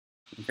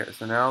Okay,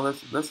 so now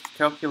let's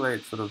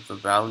calculate sort of the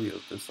value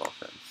of this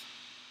offense.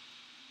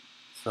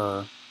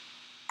 So,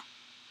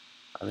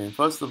 I mean,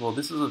 first of all,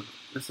 this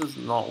is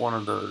not one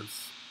of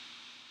those,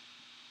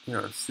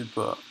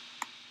 super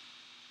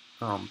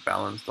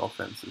balanced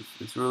offenses.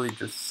 It's really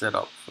just set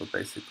up for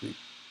basically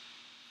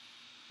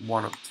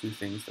one of two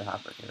things to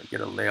happen.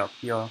 Get a layup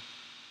here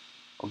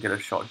or get a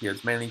shot here.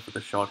 It's mainly for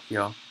the shot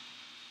here,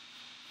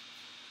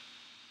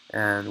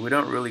 and we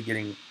don't really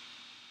getting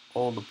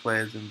all the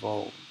players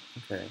involved.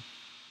 Okay,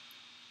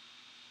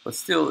 but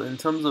still, in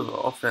terms of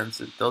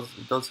offense, it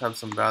does have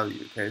some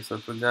value. Okay, so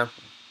for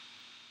example,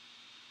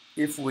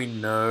 if we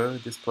know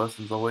this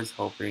person's always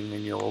helping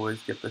and you'll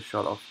always get the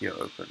shot off here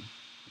open,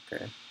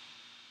 okay,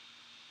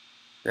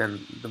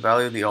 then the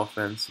value of the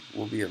offense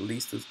will be at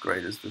least as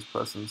great as this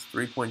person's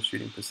 3-point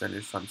shooting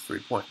percentage times 3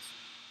 points.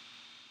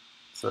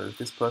 So if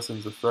this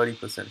person's a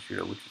 30%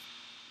 shooter, which is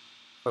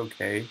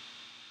okay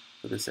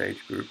for this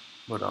age group,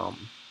 but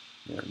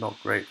not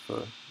great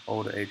for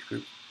older age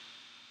groups,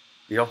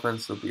 the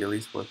offense will be at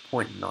least worth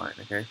 0.9.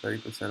 Okay,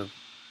 30% of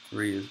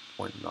 3 is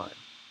 0.9.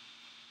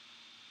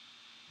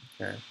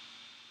 Okay.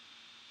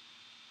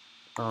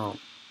 Um,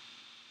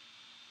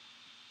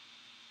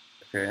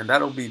 okay, and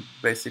that'll be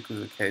basically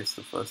the case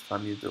the first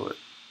time you do it.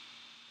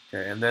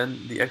 Okay, and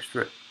then the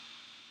extra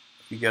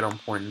you get on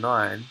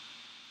 0.9,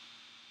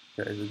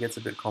 okay, it gets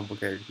a bit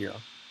complicated here,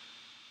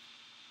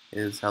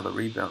 is how the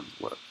rebounds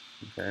work.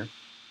 Okay,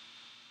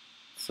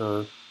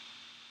 so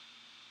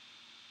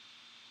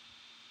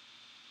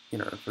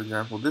for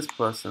example, this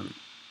person,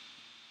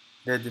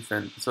 their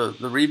defense. So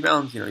the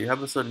rebounds, you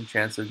have a certain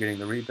chance of getting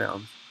the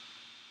rebounds,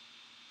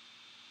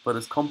 but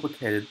it's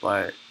complicated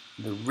by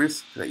the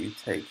risk that you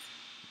take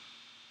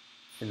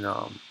in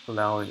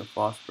allowing a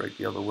fast break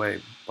the other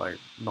way by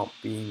not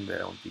being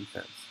there on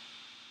defense.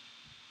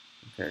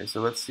 Okay,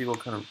 so let's see what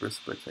kind of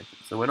risk we're taking.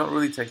 So we're not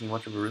really taking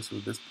much of a risk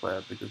with this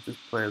player because this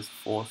player is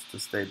forced to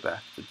stay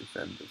back to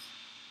defend this.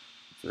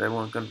 So they're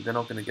not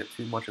going to get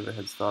too much of a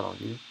head start on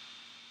you.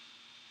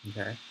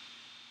 Okay.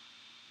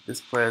 This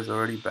player is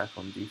already back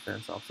on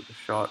defense after the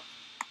shot.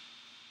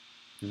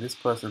 And this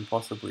person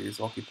possibly is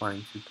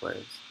occupying 2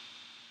 players.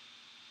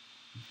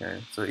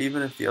 Okay, so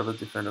even if the other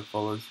defender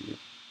follows you,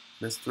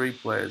 there's 3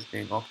 players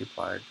being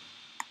occupied.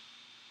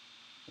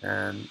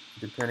 And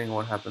depending on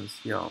what happens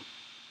here,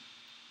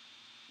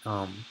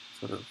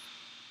 sort of,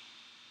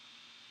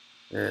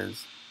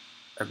 there's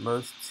at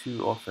most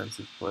 2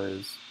 offensive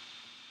players.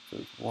 So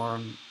it's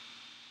 1,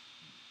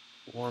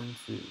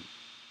 2,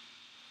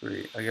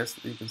 3. I guess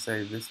you can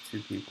say this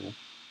 2 people.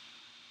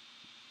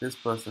 This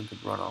person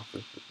could run off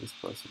with this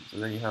person. So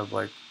then you have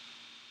like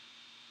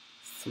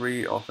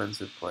 3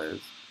 offensive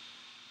players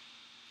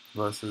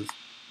versus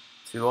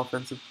 2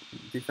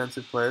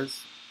 defensive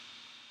players,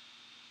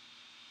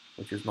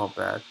 which is not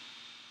bad,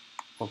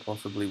 or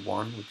possibly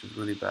 1, which is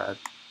really bad.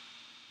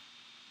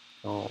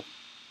 Or,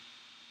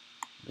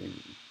 I mean,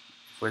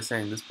 if we're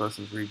saying this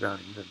person's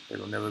rebounding, then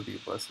it'll never be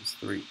versus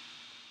 3.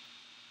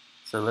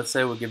 So let's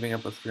say we're giving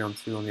up a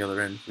 3-on-2 on the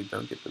other end if we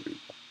don't get the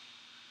rebound.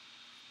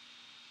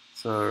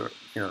 So,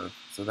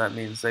 so that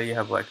means, say you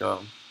have like a,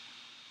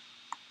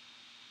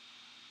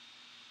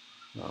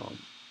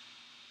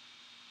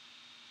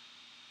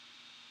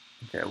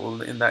 okay,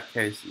 well in that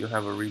case, you'll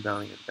have a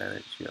rebounding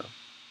advantage here,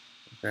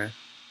 okay?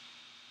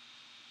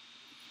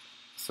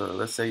 So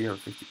let's say you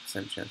have a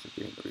 50% chance of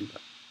getting the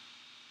rebound.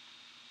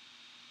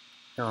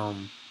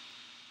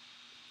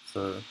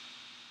 So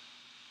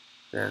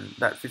then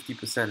that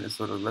 50% is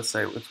sort of, let's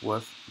say it's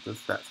worth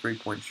just that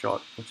 3-point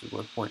shot, which is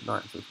worth 0.9,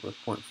 so it's worth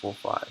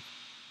 0.45,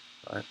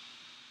 right?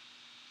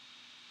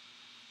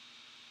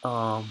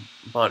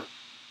 But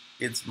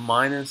it's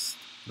minus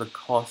the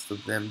cost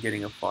of them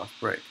getting a fast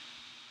break,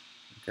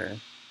 okay?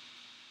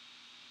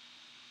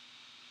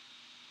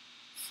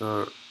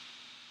 So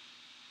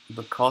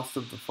the cost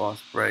of the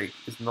fast break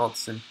is not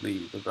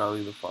simply the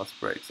value of the fast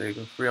break. So you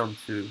go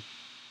 3-on-2,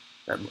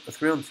 that a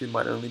 3-on-2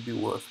 might only be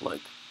worth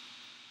like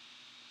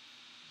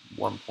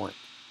 1 point,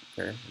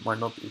 okay? It might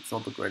not be, it's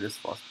not the greatest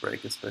fast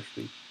break,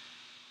 especially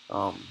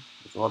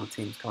because a lot of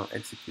teams can't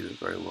execute it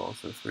very well.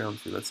 So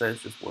 3-on-2, let's say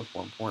it's just worth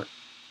 1 point.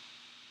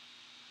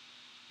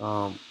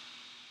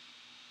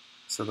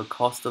 So the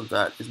cost of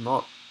that is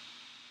not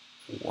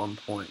 1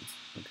 point,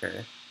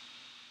 okay?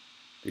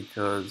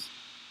 Because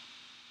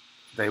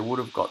they would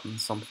have gotten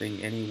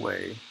something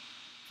anyway,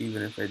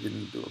 even if they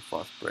didn't do a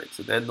fast break.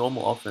 So their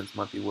normal offense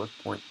might be worth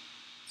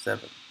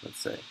 0.7, let's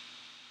say.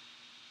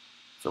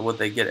 So what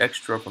they get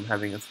extra from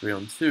having a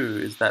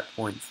 3-on-2 is that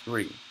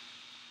 0.3.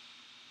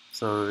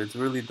 So it's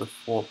really the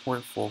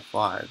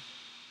 4.45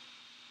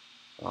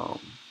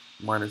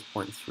 minus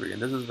 0.3,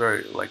 and this is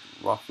very like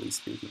roughly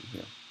speaking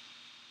here.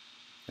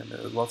 And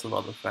there's lots of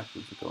other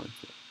factors that go into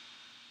it.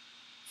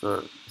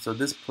 So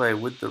this play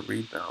with the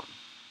rebound,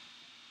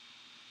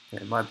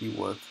 okay, it might be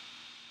worth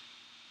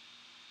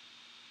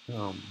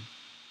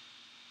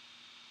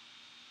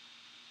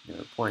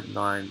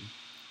 0.9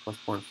 plus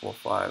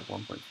 0.45,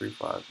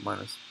 1.35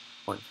 minus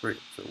 0.3,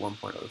 so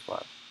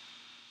 1.05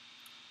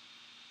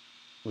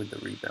 with the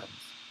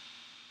rebounds.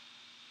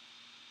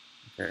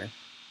 Okay.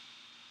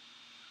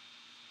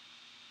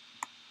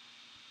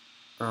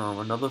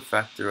 Another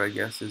factor, I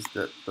guess, is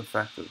that the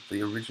fact that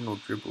the original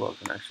dribbler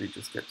can actually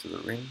just get to the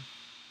ring.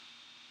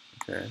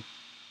 Okay.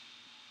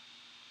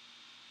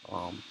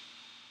 Um,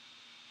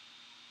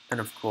 and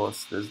of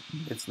course,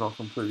 it's not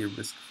completely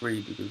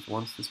risk-free because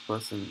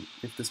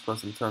if this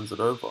person turns it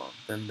over,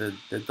 then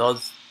there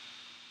does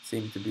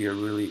seem to be a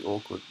really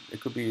awkward.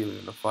 It could be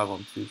even a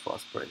 5-on-2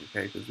 fast break.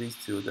 Okay, because these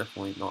two are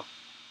definitely not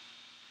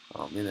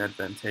in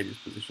advantageous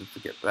positions to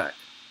get back.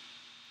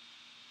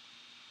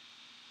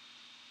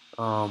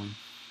 Um,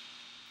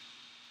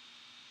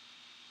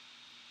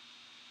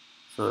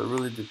 so it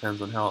really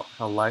depends on how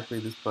likely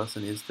this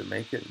person is to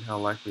make it and how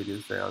likely it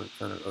is they are to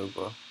turn it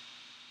over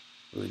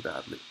really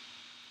badly.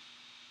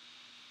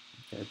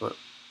 Okay, but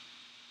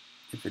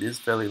if it is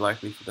fairly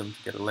likely for them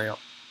to get a layup,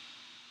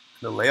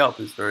 the layup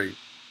is very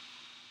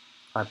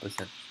high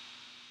percentage,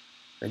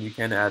 then you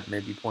can add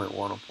maybe 0.1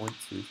 or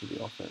 0.2 to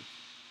the offense.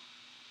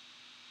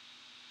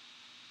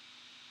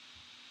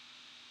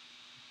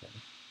 Okay.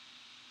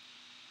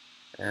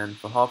 And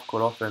for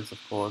half-court offense, of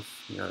course,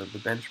 the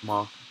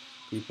benchmark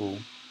people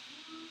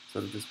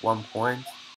sort of just 1 point,